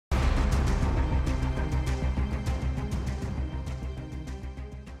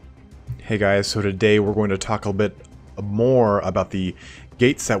Hey guys, so today we're going to talk a bit more about the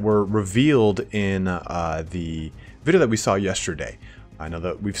gates that were revealed in the video that we saw yesterday. I know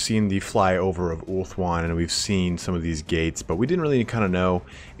that we've seen the flyover of Ulthuan and we've seen some of these gates, but we didn't really kind of know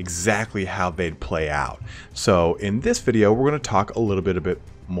exactly how they'd play out. So in this video, we're going to talk a little bit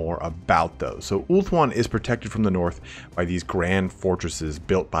more about those. So Ulthuan is protected from the north by these grand fortresses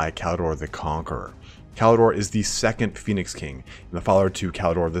built by Caledor the Conqueror. Caledor is the second Phoenix King, and the follower to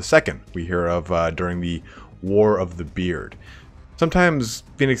Caledor II we hear of during the War of the Beard. Sometimes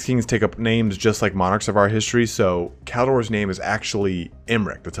Phoenix Kings take up names just like monarchs of our history, so Caledor's name is actually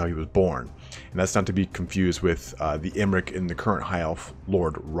Imric. That's how he was born. And that's not to be confused with the Imric in the current High Elf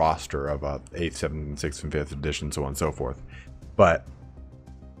Lord roster of 8th, 7th, 6th, and 5th edition, so on and so forth. But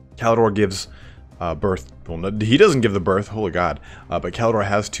Caledor gives birth, well, he doesn't give the birth, holy god, but Caledor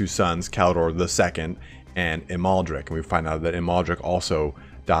has two sons, Caledor II and Imaldric, and we find out that Imaldric also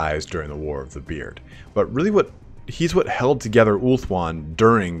dies during the War of the Beard. But really he's what held together Ulthuan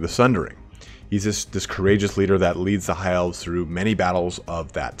during the Sundering. He's this courageous leader that leads the High Elves through many battles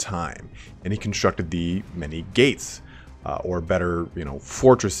of that time, and he constructed the many gates, or better,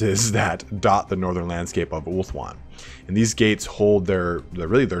 fortresses that dot the northern landscape of Ulthuan. And these gates hold their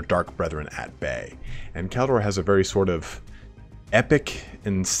dark brethren at bay. And Caledor has a very sort of epic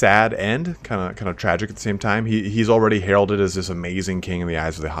and sad end, kind of tragic at the same time. He's already heralded as this amazing king in the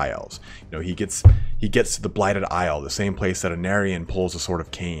eyes of the High Elves. He gets to the Blighted Isle, the same place that Anarion pulls the Sword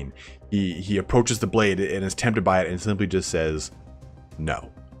of Cain. He approaches the blade and is tempted by it and simply just says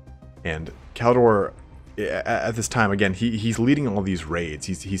no. And Caledor, at this time, again, he's leading all these raids.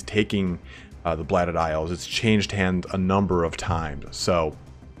 He's taking the Blighted Isles. It's changed hands a number of times. So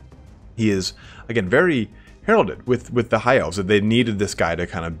he is, again, very heralded with the High Elves, that they needed this guy to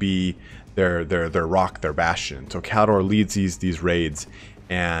kind of be their rock, their bastion. So Caledor leads these raids,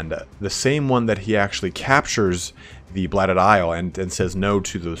 and the same one that he actually captures the Blighted Isle and says no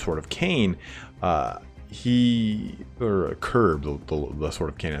to the Sword of Cain, curbed the Sword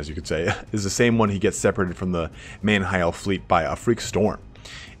of Cain, as you could say, is the same one he gets separated from the main High Elf fleet by a freak storm.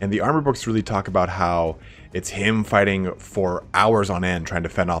 And the armor books really talk about how it's him fighting for hours on end trying to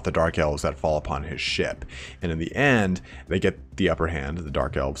fend off the Dark Elves that fall upon his ship. And in the end, they get the upper hand, the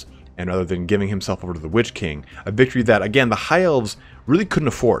Dark Elves, and rather than giving himself over to the Witch King, a victory that, again, the High Elves really couldn't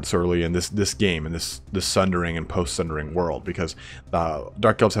afford so early in this game, in this Sundering and post-Sundering world, because the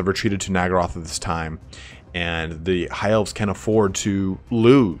Dark Elves have retreated to Nagaroth at this time, and the High Elves can't afford to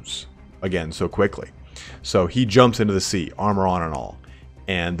lose again so quickly. So he jumps into the sea, armor on and all.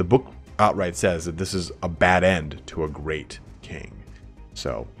 And the book outright says that this is a bad end to a great king.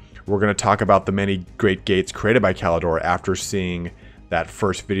 So we're going to talk about the many great gates created by Caledor after seeing that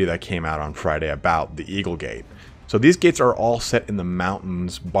first video that came out on Friday about the Eagle Gate. So these gates are all set in the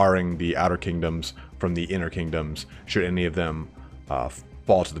mountains, barring the outer kingdoms from the inner kingdoms, should any of them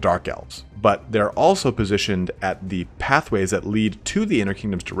fall to the Dark Elves. But they're also positioned at the pathways that lead to the inner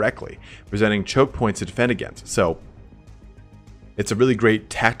kingdoms directly, presenting choke points to defend against. So it's a really great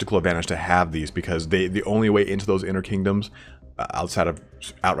tactical advantage to have these, because the only way into those inner kingdoms, outside of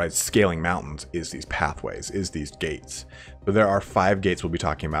outright scaling mountains, is these pathways, is these gates. So there are 5 gates we'll be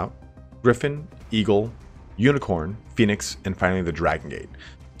talking about: Griffin, Eagle, Unicorn, Phoenix, and finally the Dragon Gate.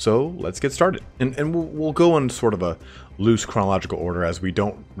 So let's get started. And we'll go in sort of a loose chronological order, as we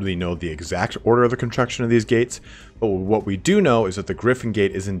don't really know the exact order of the construction of these gates. But what we do know is that the Griffin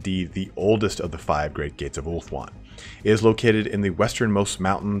Gate is indeed the oldest of the 5 great gates of Ulthuan. It is located in the westernmost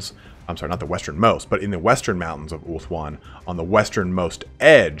mountains, I'm sorry, not the westernmost, but in the western mountains of Ulthuan, on the westernmost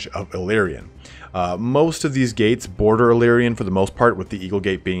edge of Illyrian. Most of these gates border Illyrian for the most part, with the Eagle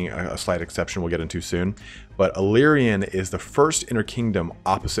Gate being a slight exception we'll get into soon. But Illyrian is the first inner kingdom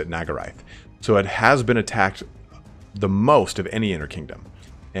opposite Nagaroth, so it has been attacked the most of any inner kingdom,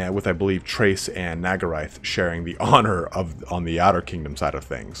 and with, I believe, Trace and Nagaroth sharing the honor on the outer kingdom side of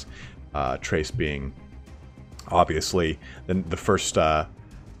things. Trace being obviously the first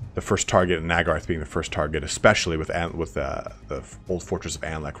target, and Nagaroth being the first target, especially with the old fortress of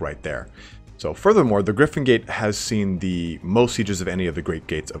Anlek right there. So furthermore, the Griffin Gate has seen the most sieges of any of the great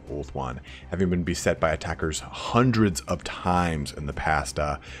gates of Ulthuan, having been beset by attackers hundreds of times in the past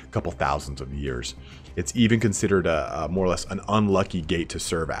couple thousands of years. It's even considered more or less an unlucky gate to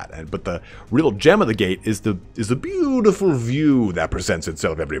serve at. But the real gem of the gate is the beautiful view that presents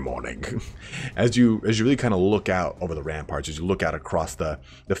itself every morning. as you really kind of look out over the ramparts, as you look out across the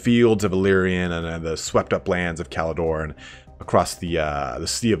fields of Illyrian and the swept up lands of Caledor, and across the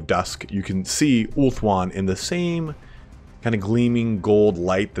Sea of Dusk, you can see Ulthuan in the same kind of gleaming gold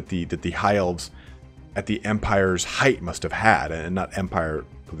light that the High Elves at the Empire's height must have had, and not Empire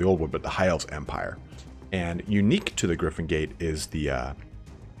the Old Wood, but the High Elves Empire. And unique to the Griffin Gate is the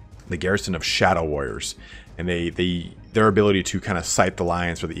garrison of Shadow Warriors, and their ability to kind of sight the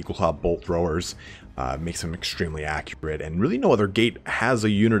lines for the Eagle Claw bolt throwers makes them extremely accurate. And really no other gate has a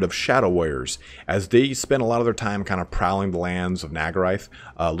unit of Shadow Warriors, as they spend a lot of their time kind of prowling the lands of Nagarath,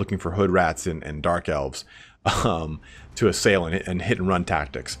 looking for hood rats and dark elves to assail and hit and run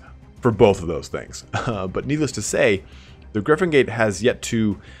tactics for both of those things. But needless to say, the Griffin Gate has yet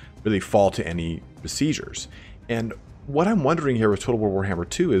to really fall to any besiegers. And what I'm wondering here with Total War Warhammer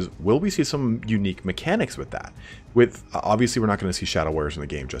 2 is, will we see some unique mechanics with that? With obviously, we're not going to see Shadow Warriors in the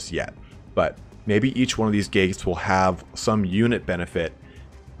game just yet, but maybe each one of these gates will have some unit benefit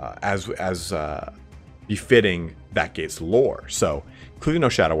as befitting that gate's lore. So clearly no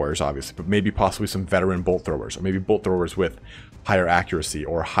Shadow Warriors, obviously, but maybe possibly some veteran bolt throwers, or maybe bolt throwers with higher accuracy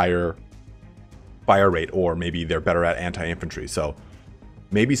or higher fire rate, or maybe they're better at anti-infantry. So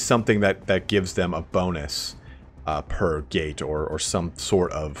maybe something that gives them a bonus per gate, or some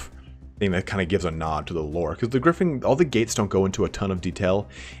sort of thing that kind of gives a nod to the lore. Because the Griffin, all the gates don't go into a ton of detail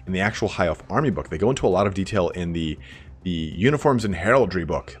in the actual High Elf Army book. They go into a lot of detail in the Uniforms and Heraldry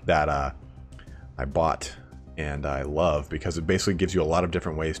book that I bought and I love, because it basically gives you a lot of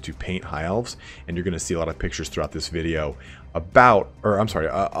different ways to paint High Elves, and you're going to see a lot of pictures throughout this video about, or I'm sorry,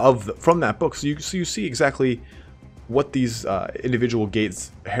 from that book. So you see exactly what these individual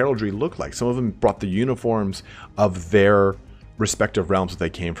gates' heraldry look like. Some of them brought the uniforms of their respective realms that they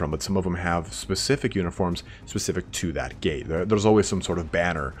came from, but some of them have specific uniforms specific to that gate. There's always some sort of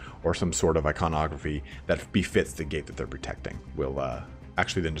banner or some sort of iconography that befits the gate that they're protecting. We'll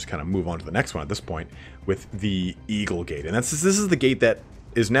actually then just kind of move on to the next one at this point with the Eagle Gate. And this is the gate that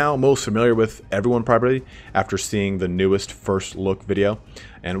is now most familiar with everyone, probably after seeing the newest first look video,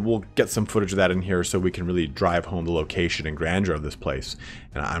 and we'll get some footage of that in here so we can really drive home the location and grandeur of this place.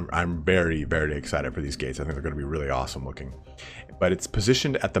 And I'm very, very excited for these gates. I think they're going to be really awesome looking. But it's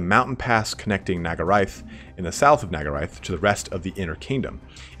positioned at the mountain pass connecting Nagarath in the south of Nagarath to the rest of the Inner Kingdom.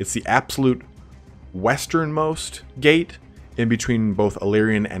 It's the absolute westernmost gate, in between both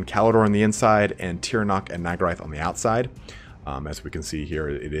Illyrian and Caledor on the inside, and Tiranoc and Nagarath on the outside. As we can see here,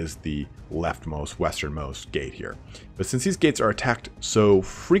 it is the leftmost, westernmost gate here. But since these gates are attacked so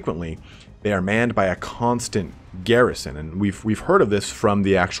frequently, they are manned by a constant garrison, and we've heard of this from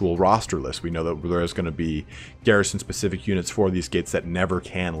the actual roster list. We know that there's going to be garrison-specific units for these gates that never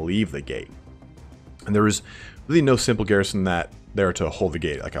can leave the gate. And there is really no simple garrison that there to hold the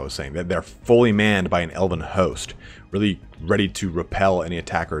gate, like I was saying. They're fully manned by an elven host, really ready to repel any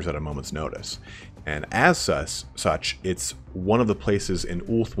attackers at a moment's notice. And as such, it's one of the places in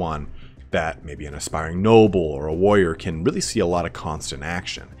Ulthuan that maybe an aspiring noble or a warrior can really see a lot of constant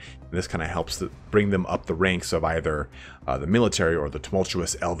action. And this kind of helps bring them up the ranks of either the military or the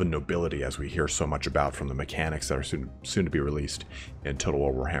tumultuous elven nobility, as we hear so much about from the mechanics that are soon to be released in Total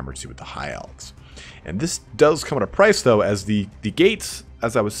War Warhammer 2 with the High Elves. And this does come at a price, though, as the gates,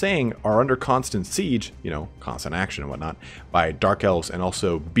 as I was saying, are under constant siege, constant action and whatnot, by dark elves and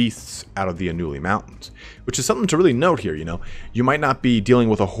also beasts out of the Anuli Mountains, which is something to really note here. You might not be dealing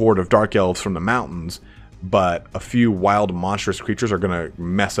with a horde of dark elves from the mountains, but a few wild monstrous creatures are going to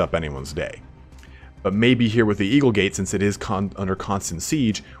mess up anyone's day. But maybe here with the Eagle Gate, since it is under constant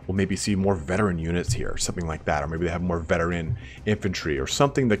siege, we'll maybe see more veteran units here, something like that. Or maybe they have more veteran infantry, or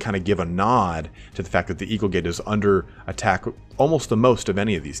something to kind of give a nod to the fact that the Eagle Gate is under attack almost the most of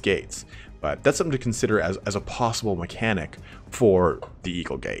any of these gates. But that's something to consider as a possible mechanic for the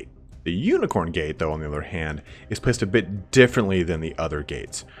Eagle Gate. The Unicorn Gate, though, on the other hand, is placed a bit differently than the other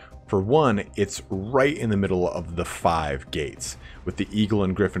gates. For one, it's right in the middle of the 5 gates, with the Eagle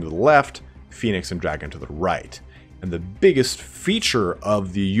and Griffin to the left, Phoenix and Dragon to the right. And the biggest feature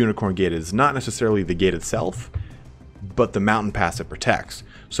of the Unicorn Gate is not necessarily the gate itself, but the mountain pass it protects.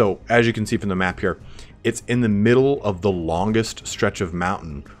 So as you can see from the map here, it's in the middle of the longest stretch of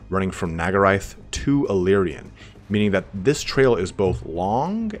mountain running from Nagarath to Illyrian, meaning that this trail is both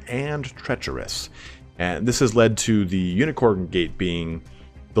long and treacherous. And this has led to the Unicorn Gate being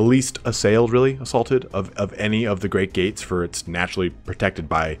the least assaulted of any of the great gates, for it's naturally protected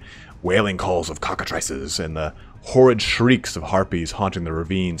by wailing calls of cockatrices and the horrid shrieks of harpies haunting the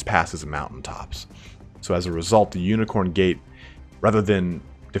ravines, passes, and mountaintops. So as a result, the Unicorn Gate, rather than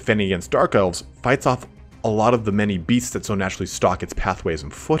defending against dark elves, fights off a lot of the many beasts that so naturally stalk its pathways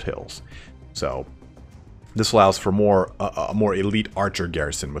and foothills. So this allows for a more elite archer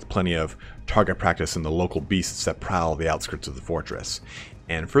garrison with plenty of target practice in the local beasts that prowl the outskirts of the fortress.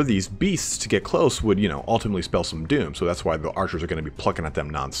 And for these beasts to get close would, ultimately spell some doom. So that's why the archers are going to be plucking at them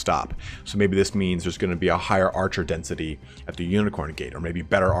nonstop. So maybe this means there's going to be a higher archer density at the Unicorn Gate, or maybe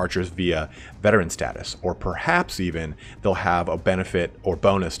better archers via veteran status, or perhaps even they'll have a benefit or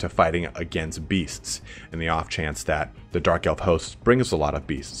bonus to fighting against beasts in the off chance that the Dark Elf hosts bring us a lot of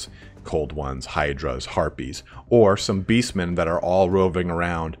beasts. Cold ones, hydras, harpies, or some beastmen that are all roving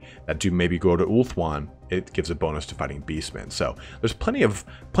around that do maybe go to Ulthuan. It gives a bonus to fighting beastmen. So there's plenty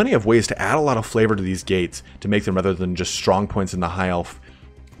of ways to add a lot of flavor to these gates to make them, rather than just strong points in the high elf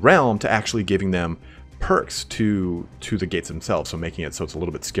realm, to actually giving them perks to the gates themselves, so making it so it's a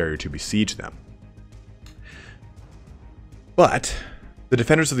little bit scarier to besiege them. But the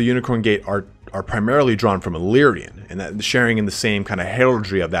defenders of the Unicorn Gate are primarily drawn from Illyrian, and that sharing in the same kind of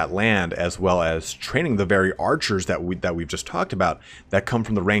heraldry of that land, as well as training the very archers that we've just talked about, that come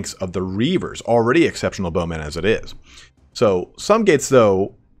from the ranks of the Reavers, already exceptional bowmen as it is. So some gates,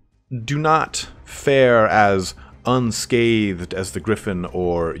 though, do not fare as unscathed as the Griffin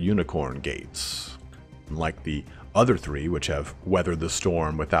or Unicorn gates. Like the other three, which have weathered the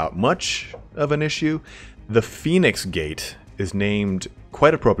storm without much of an issue, the Phoenix Gate is named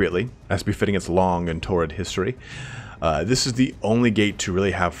quite appropriately, as befitting its long and torrid history. This is the only gate to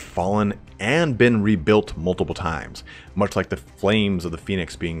really have fallen and been rebuilt multiple times, much like the flames of the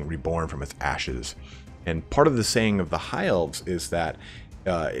Phoenix being reborn from its ashes. And part of the saying of the High Elves is that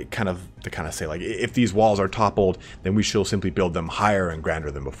to kind of say, like, if these walls are toppled, then we shall simply build them higher and grander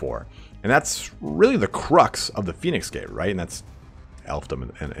than before. And that's really the crux of the Phoenix Gate, right? And that's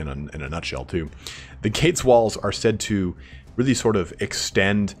elfdom in a nutshell too. The gate's walls are said to really sort of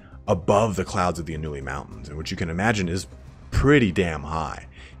extend above the clouds of the Anuli Mountains, and which you can imagine is pretty damn high.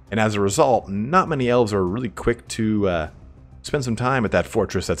 And as a result, not many elves are really quick to spend some time at that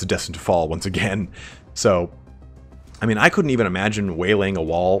fortress that's destined to fall once again. So, I mean, I couldn't even imagine waylaying a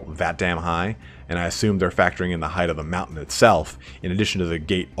wall that damn high, and I assume they're factoring in the height of the mountain itself, in addition to the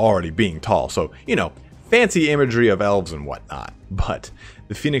gate already being tall. So, fancy imagery of elves and whatnot. But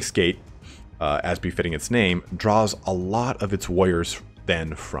the Phoenix Gate, as befitting its name, draws a lot of its warriors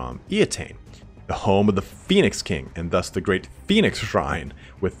then from Eataine, the home of the Phoenix King, and thus the great Phoenix Shrine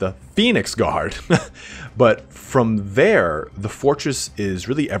with the Phoenix Guard. But from there, the fortress is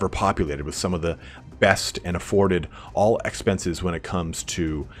really ever populated with some of the best and afforded all expenses when it comes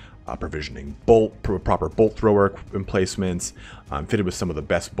to provisioning proper bolt thrower emplacements, fitted with some of the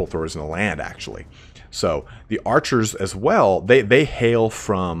best bolt throwers in the land, actually. So the archers as well, they hail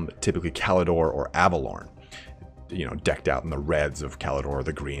from typically Calidor or Avalorn, decked out in the reds of Calidor,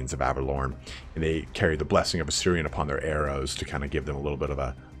 the greens of Avalorn, and they carry the blessing of Assyrian upon their arrows to kind of give them a little bit of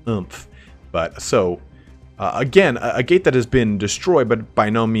a oomph. But so, again, a gate that has been destroyed but by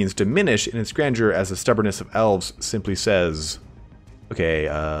no means diminished in its grandeur, as the stubbornness of elves simply says, okay,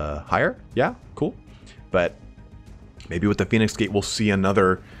 higher? Yeah, cool. But maybe with the Phoenix Gate we'll see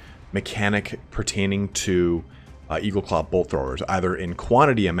another mechanic pertaining to Eagle Claw bolt throwers, either in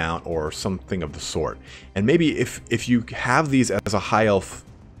quantity amount or something of the sort. And maybe if you have these as a high elf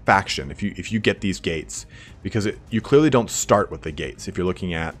faction, if you get these gates, because you clearly don't start with the gates. If you're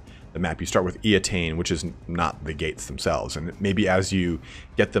looking at the map, you start with Eataine, which is not the gates themselves. And maybe as you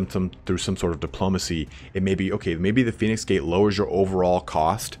get them through some sort of diplomacy, it may be, okay, maybe the Phoenix Gate lowers your overall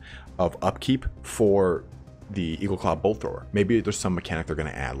cost of upkeep for the Eagle Claw bolt thrower. Maybe there's some mechanic they're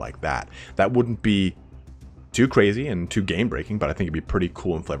going to add like that. That wouldn't be too crazy and too game breaking, but I think it'd be pretty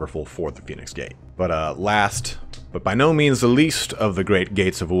cool and flavorful for the Phoenix Gate. But last, but by no means the least of the great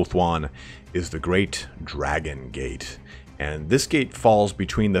gates of Ulthuan, is the Great Dragon Gate. And this gate falls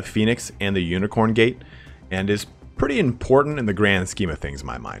between the Phoenix and the Unicorn Gate, and is pretty important in the grand scheme of things in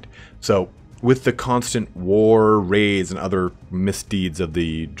my mind. So with the constant war, raids, and other misdeeds of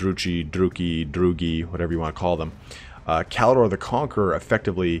the Drugi, whatever you want to call them, Calidor the Conqueror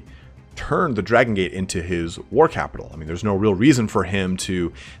effectively turned the Dragon Gate into his war capital. I mean, there's no real reason for him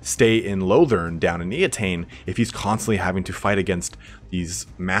to stay in Lothern down in Eataine if he's constantly having to fight against these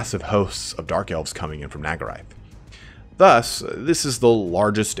massive hosts of Dark Elves coming in from Nagarath. Thus, this is the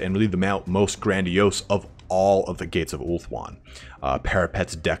largest and really the most grandiose of all of the gates of Ulthuan.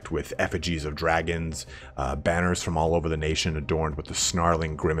 Parapets decked with effigies of dragons, banners from all over the nation adorned with the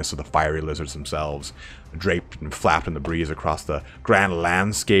snarling grimace of the fiery lizards themselves, draped and flapped in the breeze across the grand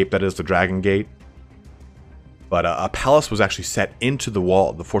landscape that is the Dragon Gate. But a palace was actually set into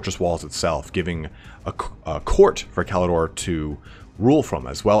the fortress walls itself, giving a court for Calidor to rule from,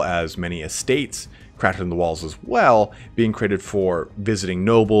 as well as many estates crafted in the walls as well, being created for visiting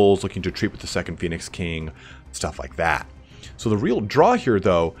nobles looking to treat with the second Phoenix King, stuff like that. So the real draw here,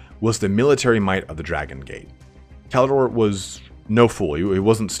 though, was the military might of the Dragon Gate. Calidor was no fool. He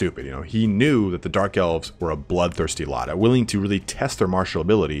wasn't stupid. You know, he knew that the Dark Elves were a bloodthirsty lot, willing to really test their martial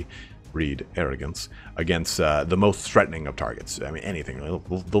ability, read arrogance, against the most threatening of targets. I mean, anything.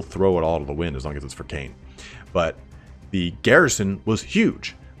 They'll throw it all to the wind as long as it's for Kane. But the garrison was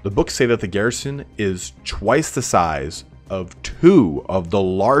huge. The books say that the garrison is twice the size of 2 of the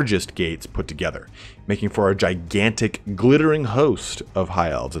largest gates put together, making for a gigantic glittering host of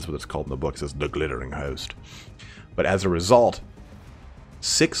high elves. That's what it's called in the books, as the glittering host. But as a result,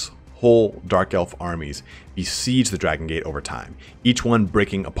 6 whole Dark Elf armies besieged the Dragon Gate over time, each one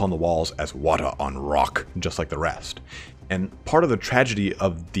breaking upon the walls as water on rock, just like the rest. And part of the tragedy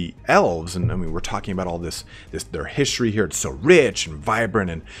of the elves, and I mean, we're talking about all this their history here, it's so rich and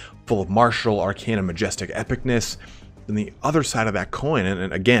vibrant and full of martial, arcane, and majestic epicness. And the other side of that coin,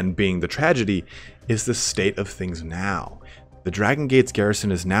 and again being the tragedy, is the state of things now. The Dragon Gate's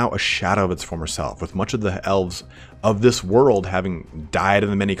garrison is now a shadow of its former self, with much of the elves of this world having died in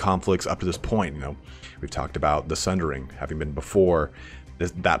the many conflicts up to this point. You know, we've talked about the Sundering having been before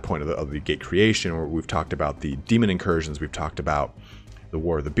that point of the gate creation, or we've talked about the demon incursions, we've talked about the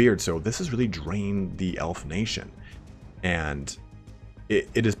War of the Beard. So this has really drained the elf nation, and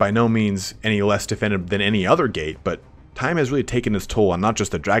it is by no means any less defended than any other gate, but time has really taken its toll on not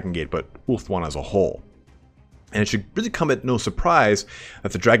just the Dragon Gate, but Ulthuan as a whole. And it should really come at no surprise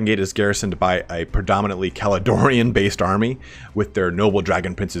that the Dragon Gate is garrisoned by a predominantly Caledonian-based army, with their noble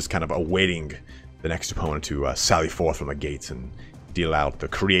dragon princes kind of awaiting the next opponent to sally forth from the gates and deal out the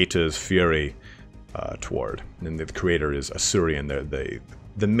Creator's fury toward. And the Creator is Asurian,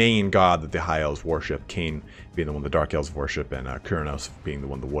 the main god that the High Elves worship, Cain being the one the Dark Elves worship, and Kuranos being the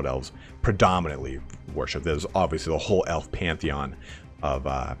one the Wood Elves predominantly worship. There's obviously the whole elf pantheon of,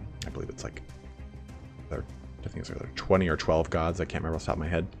 I believe it's like, I think it's like 20 or 12 gods. I can't remember off the top of my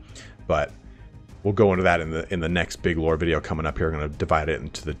head, but we'll go into that in the next big lore video coming up here. I'm going to divide it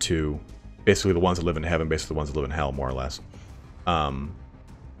into the 2, basically the ones that live in heaven, basically the ones that live in hell, more or less.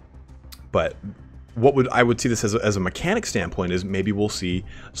 But I would see this as a mechanic standpoint is maybe we'll see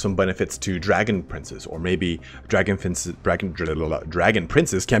some benefits to dragon princes, or maybe dragon princes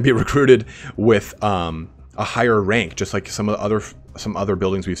can be recruited with a higher rank, just like some other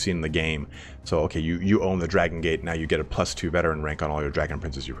buildings we've seen in the game. So okay, you own the Dragon Gate, now you get a +2 veteran rank on all your dragon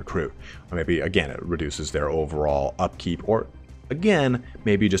princes you recruit. Or maybe again it reduces their overall upkeep, or again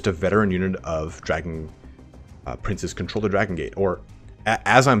maybe just a veteran unit of dragon princes control the Dragon Gate. Or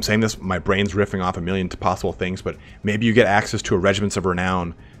as I'm saying this, my brain's riffing off a million possible things, but maybe you get access to a regiments of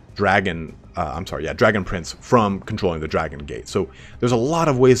renown dragon prince from controlling the Dragon Gate. So there's a lot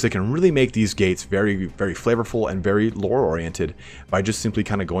of ways they can really make these gates very, very flavorful and very lore oriented by just simply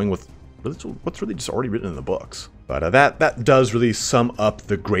kind of going with what's really just already written in the books. But that does really sum up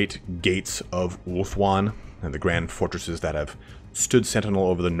the great gates of Ulthuan and the grand fortresses that have stood sentinel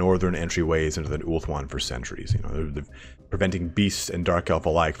over the northern entryways into the Ulthuan for centuries. You know, they're preventing beasts and dark elf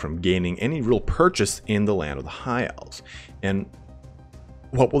alike from gaining any real purchase in the land of the High Elves. And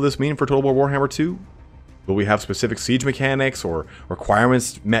what will this mean for Total War Warhammer 2? Will we have specific siege mechanics or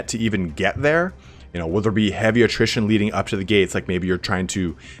requirements met to even get there? You know, will there be heavy attrition leading up to the gates, like maybe you're trying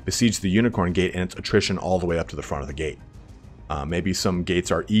to besiege the Unicorn Gate and it's attrition all the way up to the front of the gate? Maybe some gates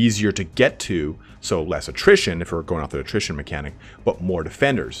are easier to get to, so less attrition if we're going off the attrition mechanic, but more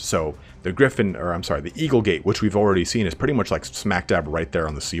defenders. So the the Eagle Gate, which we've already seen, is pretty much like smack dab right there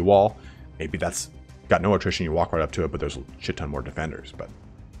on the seawall. Maybe that's got no attrition, you walk right up to it, but there's a shit ton more defenders. But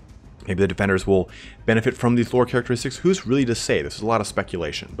maybe the defenders will benefit from these lore characteristics. Who's really to say? This is a lot of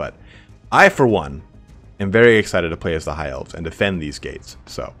speculation, but I, for one, am very excited to play as the High Elves and defend these gates.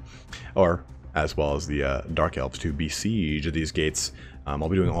 So, or as well as the Dark Elves to besiege these gates. I'll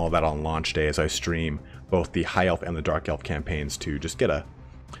be doing all of that on launch day as I stream both the High Elf and the Dark Elf campaigns to just get a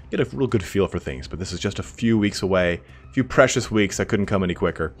real good feel for things. But this is just a few weeks away, a few precious weeks. I couldn't come any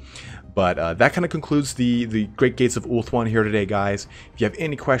quicker. But that kind of concludes the Great Gates of Ulthuan here today, guys. If you have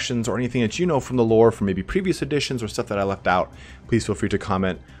any questions or anything that you know from the lore, from maybe previous editions or stuff that I left out, please feel free to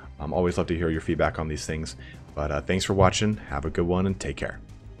comment. Always love to hear your feedback on these things. But thanks for watching. Have a good one and take care.